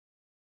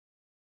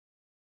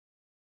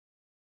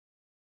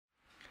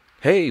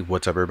Hey,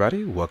 what's up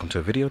everybody? Welcome to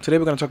a video. Today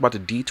we're going to talk about the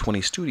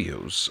D20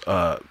 Studios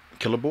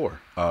Killer Boar.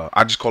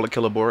 I just call it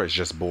Killer Boar, it's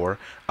just Boar.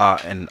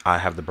 And I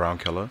have the brown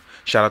killer.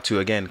 Shout out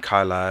to, again,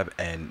 Kai Lab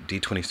and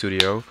D20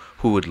 Studio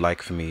who would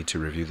like for me to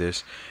review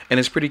this. And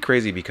it's pretty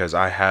crazy because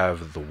I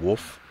have the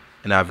wolf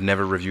and I've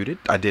never reviewed it.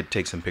 I did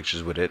take some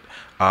pictures with it.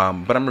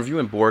 But I'm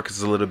reviewing Boar because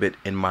it's a little bit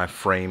in my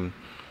frame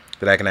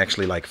that I can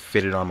actually like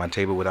fit it on my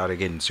table without it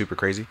getting super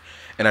crazy.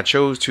 And I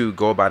chose to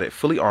go about it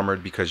fully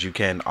armored because you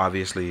can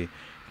obviously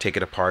take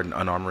it apart and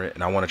unarmor it,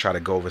 and I want to try to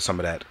go over some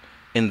of that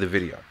in the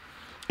video.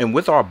 And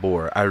with our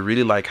boar, I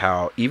really like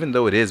how even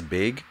though it is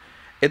big,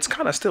 it's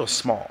kind of still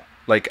small.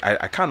 Like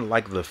I kind of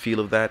like the feel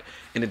of that,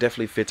 and it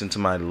definitely fits into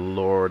my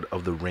Lord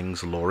of the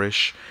Rings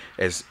lore-ish,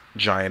 as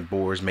giant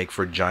boars make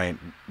for giant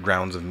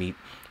rounds of meat.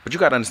 But you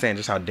got to understand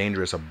just how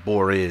dangerous a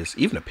boar is,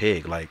 even a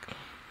pig. Like,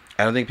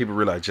 I don't think people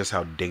realize just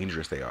how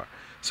dangerous they are.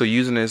 So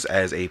using this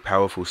as a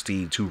powerful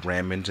steed to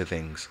ram into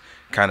things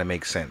kind of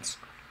makes sense.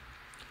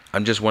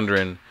 I'm just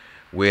wondering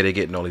where they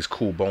getting all these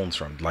cool bones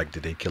from. Like,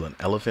 did they kill an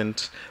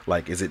elephant?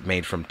 Like, is it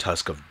made from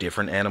tusk of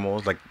different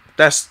animals? Like,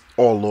 that's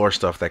all lore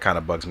stuff that kind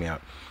of bugs me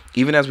out.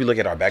 Even as we look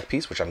at our back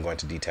piece, which I'm going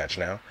to detach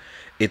now,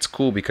 it's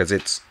cool because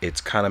it's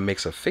kind of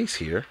makes a face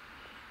here.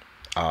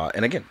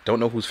 And again, don't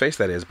know whose face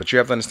that is, but you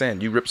have to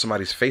understand, you rip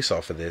somebody's face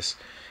off of this,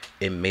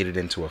 it made it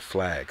into a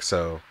flag.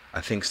 So I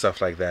think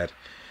stuff like that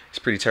is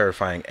pretty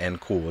terrifying and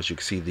cool. As you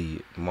can see,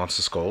 the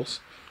monster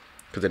skulls,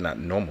 because they're not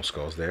normal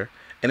skulls there.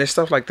 And it's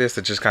stuff like this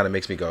that just kind of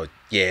makes me go,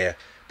 yeah,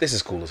 this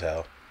is cool as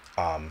hell.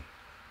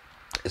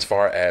 As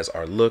far as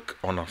our look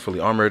on our fully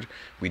armored,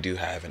 we do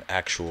have an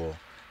actual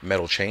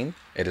metal chain.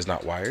 It is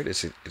not wired.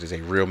 It is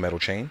a real metal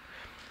chain.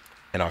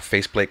 And our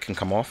faceplate can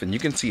come off. And you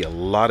can see a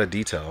lot of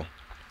detail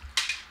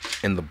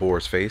in the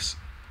boar's face,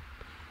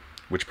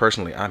 which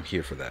personally, I'm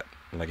here for that.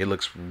 Like, it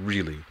looks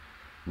really,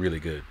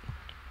 really good.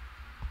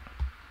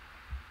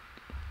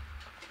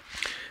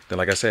 Then,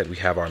 like I said, we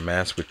have our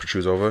mask which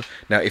protrudes over.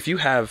 Now, if you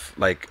have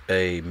like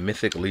a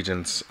Mythic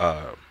Allegiance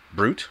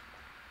brute,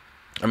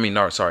 a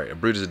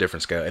brute is a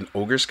different scale. An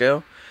ogre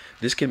scale,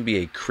 this can be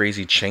a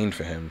crazy chain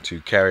for him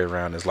to carry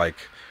around as like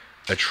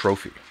a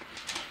trophy.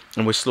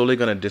 And we're slowly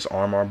going to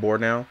disarm our boar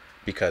now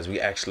because we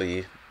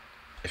actually,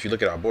 if you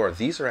look at our boar,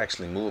 these are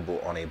actually movable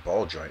on a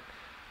ball joint.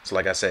 So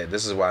like I said,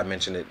 this is why I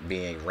mentioned it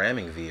being a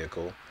ramming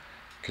vehicle,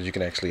 because you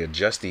can actually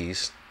adjust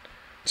these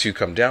to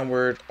come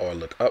downward or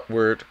look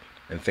upward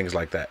and things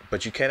like that.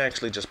 But you can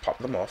actually just pop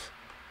them off.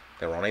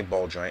 They're on a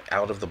ball joint.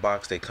 Out of the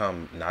box, they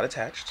come not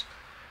attached.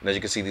 And as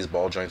you can see, these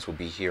ball joints will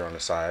be here on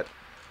the side.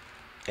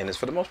 And it's,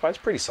 for the most part,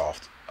 it's pretty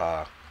soft.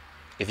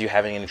 If you're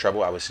having any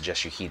trouble, I would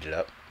suggest you heat it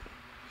up.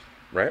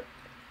 Right?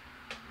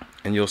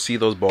 And you'll see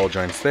those ball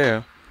joints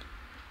there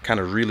kind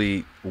of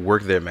really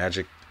work their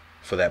magic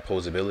for that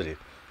posability.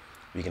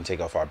 We can take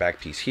off our back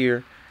piece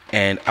here.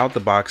 And out the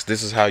box,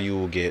 this is how you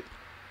will get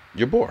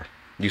your boar.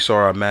 You saw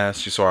our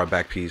mask, you saw our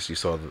back piece, you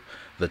saw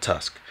the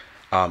tusk.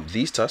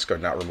 These tusks are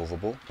not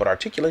removable, but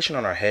articulation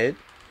on our head,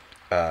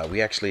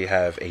 we actually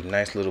have a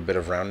nice little bit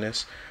of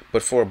roundness.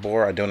 But for a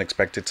boar, I don't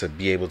expect it to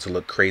be able to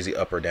look crazy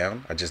up or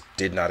down. I just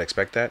did not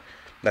expect that.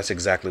 That's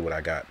exactly what I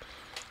got.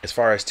 As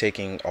far as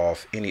taking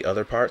off any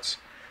other parts,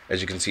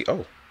 as you can see,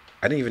 oh,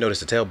 I didn't even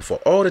notice the tail before.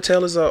 Oh, the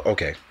tail is,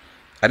 okay.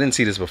 I didn't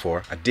see this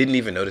before. I didn't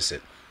even notice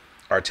it.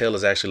 Our tail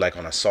is actually like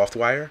on a soft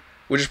wire,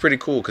 which is pretty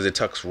cool because it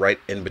tucks right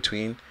in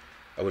between.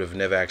 I would have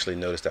never actually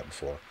noticed that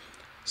before.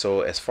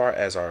 So as far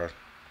as our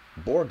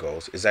boar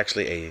goes, is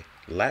actually a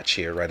latch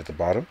here right at the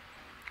bottom,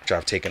 which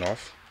I've taken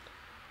off.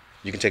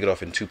 You can take it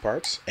off in two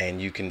parts,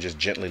 and you can just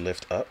gently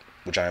lift up,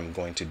 which I'm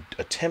going to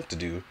attempt to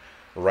do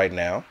right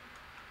now.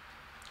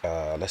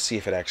 Let's see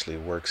if it actually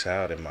works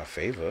out in my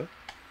favor.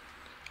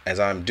 As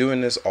I'm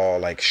doing this all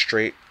like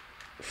straight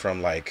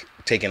from like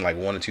taking like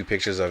 1 or 2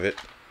 pictures of it.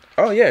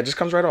 Oh yeah, it just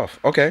comes right off.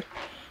 Okay.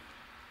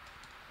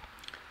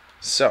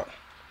 So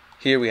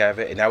here we have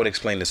it, and that would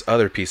explain this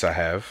other piece I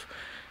have,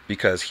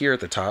 because here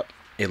at the top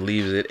it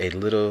leaves it a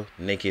little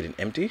naked and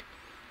empty.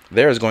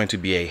 There is going to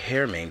be a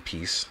hair mane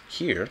piece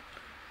here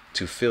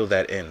to fill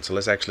that in. So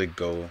let's actually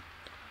go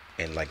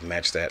and like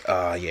match that.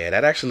 Yeah,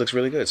 that actually looks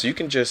really good. So you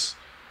can just,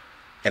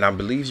 and I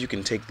believe you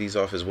can take these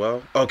off as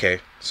well. Okay,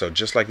 so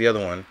just like the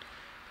other one,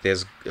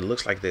 it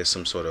looks like there's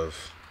some sort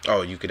of,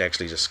 oh, you could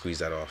actually just squeeze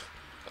that off.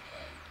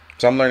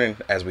 So I'm learning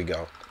as we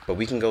go, but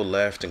we can go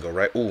left and go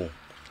right. Ooh,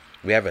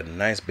 we have a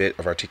nice bit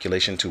of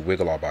articulation to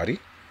wiggle our body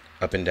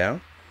up and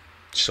down.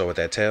 So with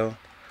that tail,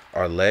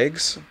 our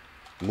legs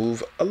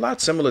move a lot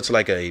similar to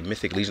like a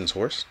Mythic Legion's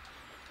horse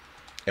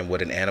and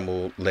what an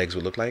animal legs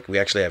would look like. We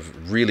actually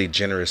have really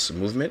generous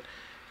movement.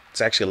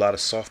 It's actually a lot of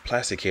soft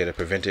plastic here to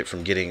prevent it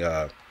from getting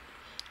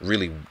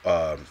really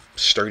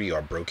sturdy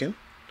or broken,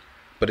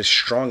 but it's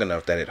strong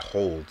enough that it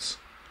holds.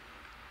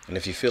 And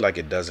if you feel like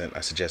it doesn't,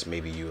 I suggest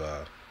maybe you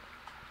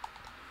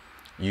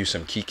use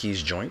some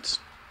Kiki's joints.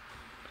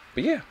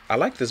 But yeah, I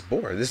like this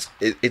boar.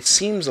 It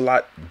seems a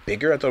lot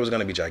bigger. I thought it was going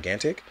to be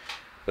gigantic,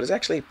 but it's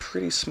actually a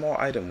pretty small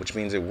item, which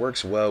means it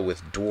works well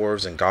with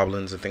dwarves and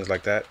goblins and things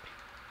like that.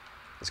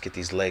 Let's get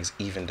these legs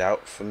evened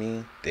out for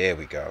me. There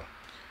we go.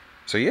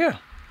 So yeah,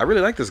 I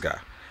really like this guy.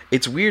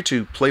 It's weird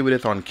to play with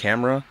it on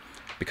camera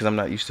because I'm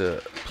not used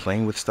to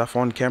playing with stuff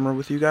on camera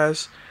with you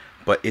guys.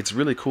 But it's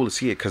really cool to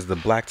see it because the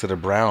black to the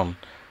brown,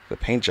 the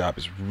paint job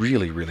is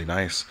really, really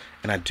nice.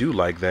 And I do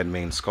like that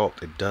main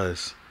sculpt. It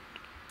does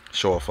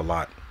show off a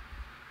lot.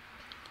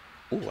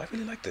 Ooh, I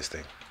really like this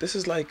thing. This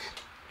is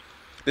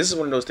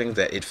one of those things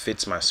that it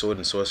fits my sword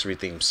and sorcery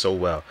theme so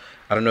well.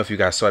 I don't know if you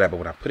guys saw that, but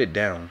when I put it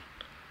down,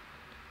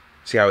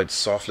 see how it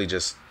softly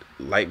just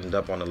lightened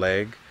up on the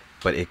leg,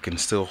 but it can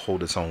still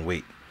hold its own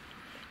weight.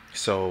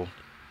 So,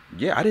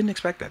 yeah, I didn't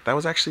expect that. That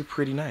was actually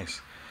pretty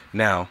nice.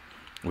 Now,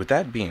 with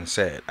that being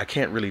said, I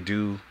can't really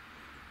do...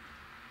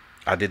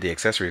 I did the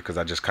accessory because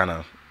I just kind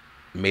of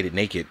made it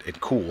naked and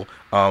cool.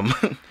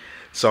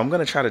 So I'm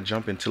going to try to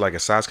jump into like a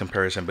size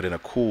comparison, but in a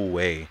cool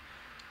way.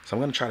 So I'm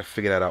going to try to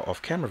figure that out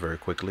off camera very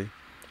quickly.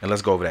 And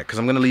let's go over that. Because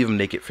I'm going to leave him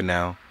naked for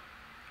now.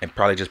 And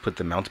probably just put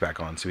the mounts back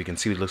on so we can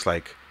see what it looks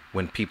like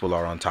when people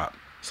are on top.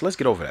 So let's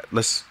get over that.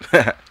 Let's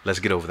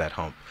get over that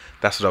hump.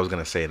 That's what I was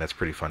going to say, and that's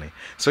pretty funny.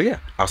 So yeah,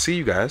 I'll see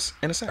you guys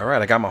in a sec.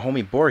 Alright, I got my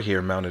homie Boar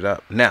here mounted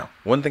up. Now,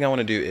 one thing I want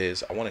to do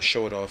is I want to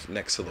show it off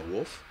next to the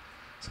wolf.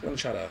 So I'm going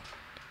to try to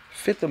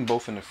fit them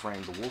both in the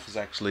frame. The wolf is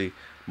actually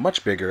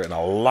much bigger and a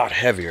lot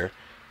heavier.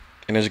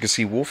 And as you can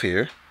see, Wolf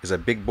here is a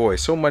big boy.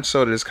 So much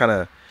so that it's kind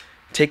of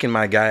taking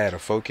my guy out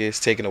of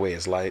focus, taking away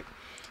his light.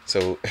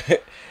 So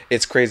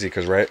it's crazy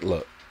because, right,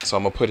 look. So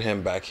I'm going to put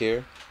him back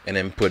here and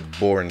then put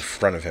Boar in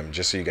front of him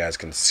just so you guys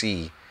can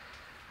see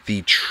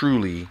the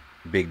truly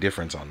big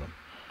difference on them.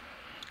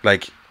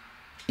 Like,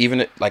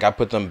 even like I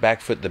put them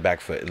back foot to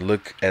back foot and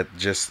look at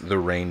just the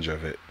range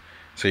of it.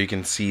 So you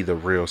can see the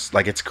real,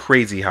 like, it's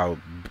crazy how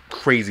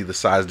crazy the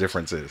size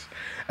difference is.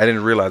 I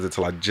didn't realize it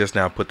till I just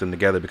now put them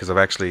together because I've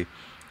actually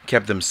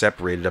kept them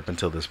separated up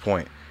until this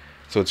point.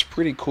 So it's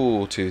pretty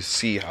cool to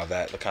see how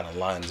that kind of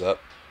lines up,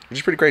 which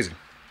is pretty crazy.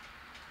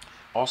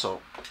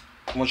 Also,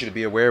 I want you to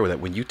be aware that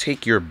when you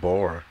take your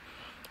Boar,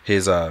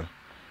 his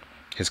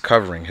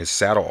covering, his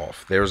saddle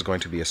off, there's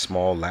going to be a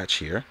small latch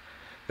here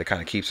that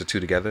kind of keeps the two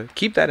together.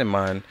 Keep that in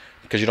mind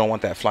because you don't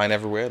want that flying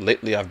everywhere.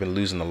 Lately, I've been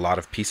losing a lot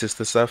of pieces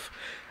to stuff.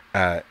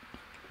 And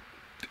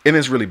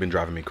it's really been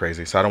driving me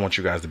crazy, so I don't want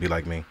you guys to be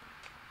like me.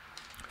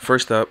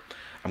 First up,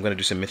 I'm going to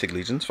do some Mythic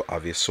Legions for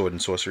obvious sword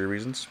and sorcery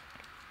reasons.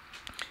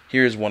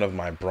 Here's one of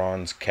my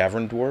bronze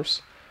cavern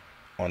dwarfs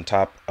on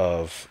top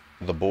of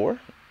the Boar,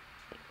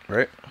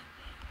 right?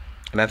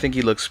 And I think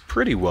he looks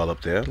pretty well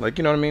up there. Like,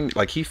 you know what I mean?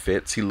 Like, he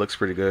fits. He looks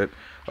pretty good.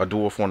 A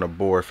dwarf on a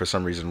Boar, for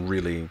some reason,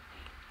 really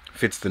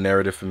fits the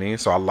narrative for me.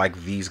 So I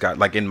like these guys.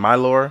 Like, in my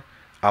lore,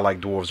 I like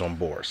dwarves on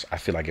Boars. I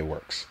feel like it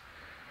works.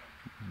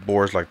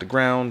 Boars like the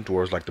ground.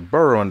 Dwarves like to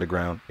burrow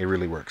underground. It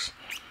really works.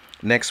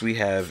 Next, we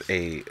have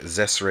a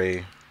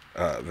Zesre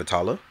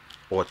Vitala,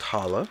 or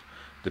Tala,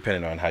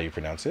 depending on how you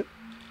pronounce it.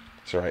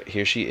 So right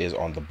here she is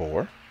on the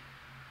Boar,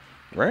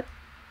 right?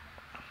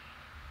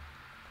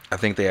 I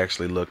think they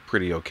actually look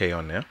pretty okay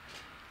on there,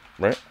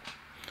 right?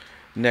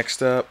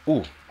 Next up,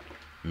 ooh,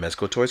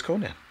 Mezco Toys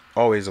Conan.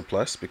 Always a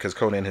plus because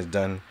Conan has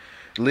done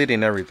literally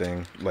and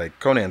everything. Like,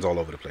 Conan's all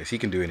over the place. He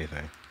can do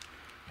anything.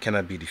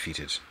 Cannot be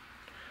defeated.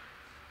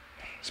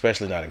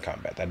 Especially not in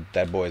combat.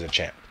 That boy is a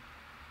champ,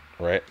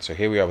 right? So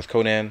here we are with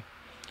Conan,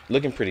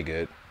 looking pretty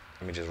good.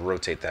 Let me just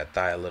rotate that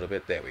thigh a little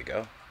bit. There we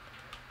go.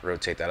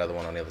 Rotate that other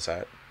one on the other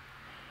side.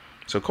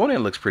 So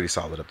Conan looks pretty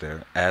solid up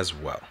there as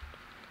well.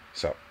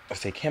 So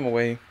let's take him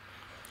away.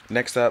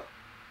 Next up,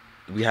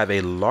 we have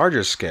a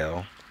larger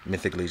scale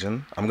Mythic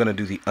Legion. I'm going to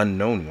do the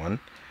unknown one,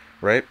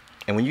 right?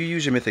 And when you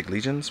use your Mythic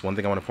Legions, one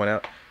thing I want to point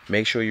out,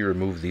 make sure you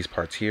remove these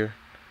parts here,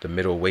 the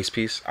middle waist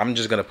piece. I'm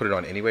just going to put it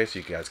on anyway so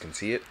you guys can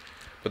see it.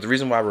 But the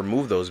reason why I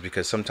remove those is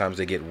because sometimes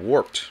they get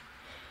warped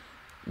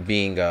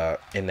being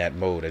in that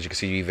mode. As you can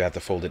see, you either have to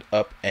fold it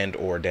up and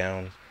or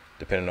down,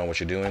 depending on what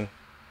you're doing.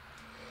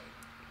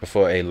 But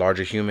for a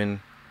larger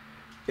human,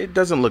 it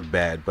doesn't look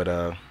bad,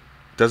 but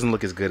doesn't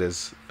look as good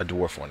as a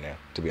dwarf on there,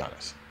 to be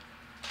honest.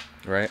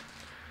 Right?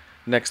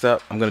 Next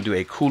up, I'm going to do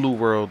a Kulu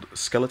World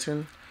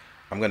skeleton.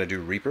 I'm going to do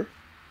Reaper.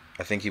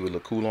 I think he would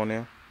look cool on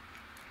there.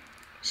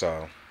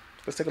 So,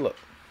 let's take a look.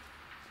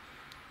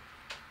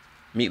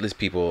 Meatless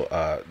people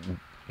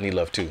need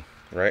love too,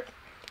 right?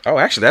 Oh,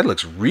 actually, that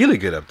looks really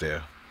good up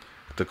there.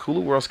 The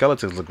Kulu World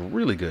skeletons look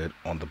really good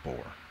on the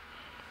Boar.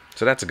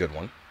 So that's a good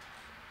one.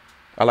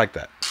 I like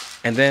that.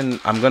 And then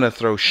I'm going to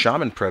throw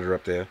Shaman Predator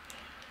up there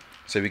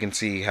so we can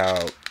see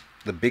how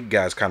the big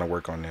guys kind of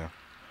work on there.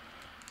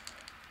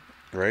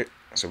 Right?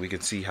 So we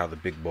can see how the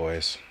big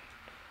boys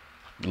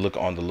look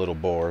on the little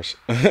Boars.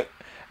 And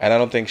I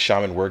don't think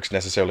Shaman works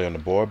necessarily on the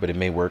Boar, but it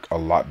may work a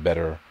lot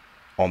better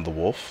on the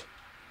Wolf.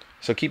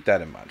 So keep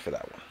that in mind for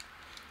that one.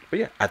 But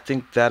yeah, I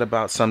think that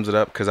about sums it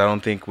up because I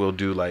don't think we'll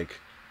do like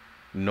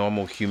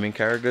normal human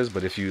characters.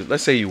 But if you,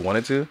 let's say you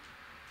wanted to,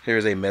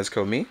 here's a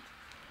Mezco me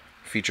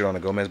featured on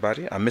a Gomez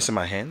body. I'm missing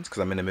my hands because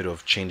I'm in the middle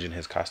of changing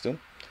his costume.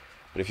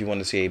 But if you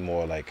want to see a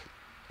more like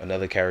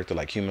another character,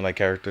 like human-like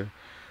character,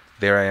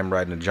 there I am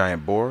riding a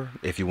giant Boar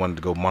if you wanted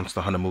to go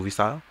Monster Hunter movie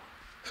style.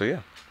 So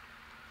yeah.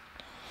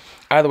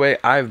 Either way,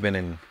 I've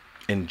been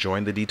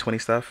enjoying the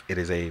D20 stuff. It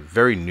is a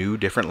very new,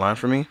 different line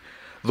for me.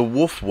 The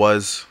wolf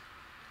was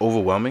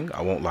overwhelming,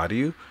 I won't lie to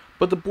you,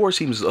 but the boar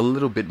seems a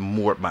little bit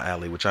more up my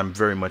alley, which I'm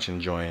very much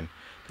enjoying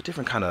the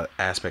different kind of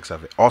aspects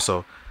of it.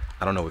 Also,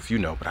 I don't know if you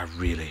know, but I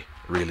really,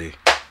 really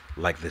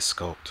like this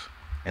sculpt.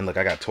 And look,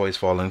 I got toys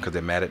falling because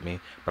they're mad at me,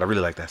 but I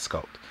really like that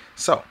sculpt.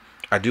 So,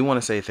 I do want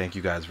to say thank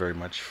you guys very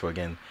much for,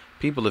 again,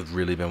 people have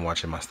really been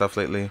watching my stuff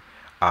lately.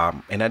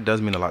 And that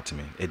does mean a lot to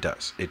me. It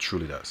does. It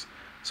truly does.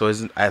 So,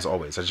 as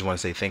always, I just want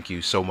to say thank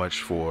you so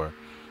much for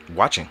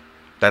watching.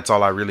 That's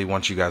all I really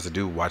want you guys to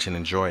do, watch and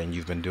enjoy, and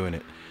you've been doing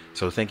it.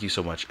 So thank you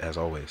so much, as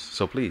always.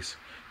 So please,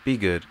 be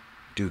good,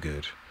 do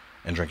good,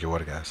 and drink your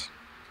water, guys.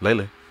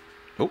 Lately.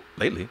 Oh,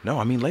 lately? No,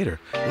 I mean later.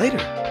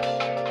 Later.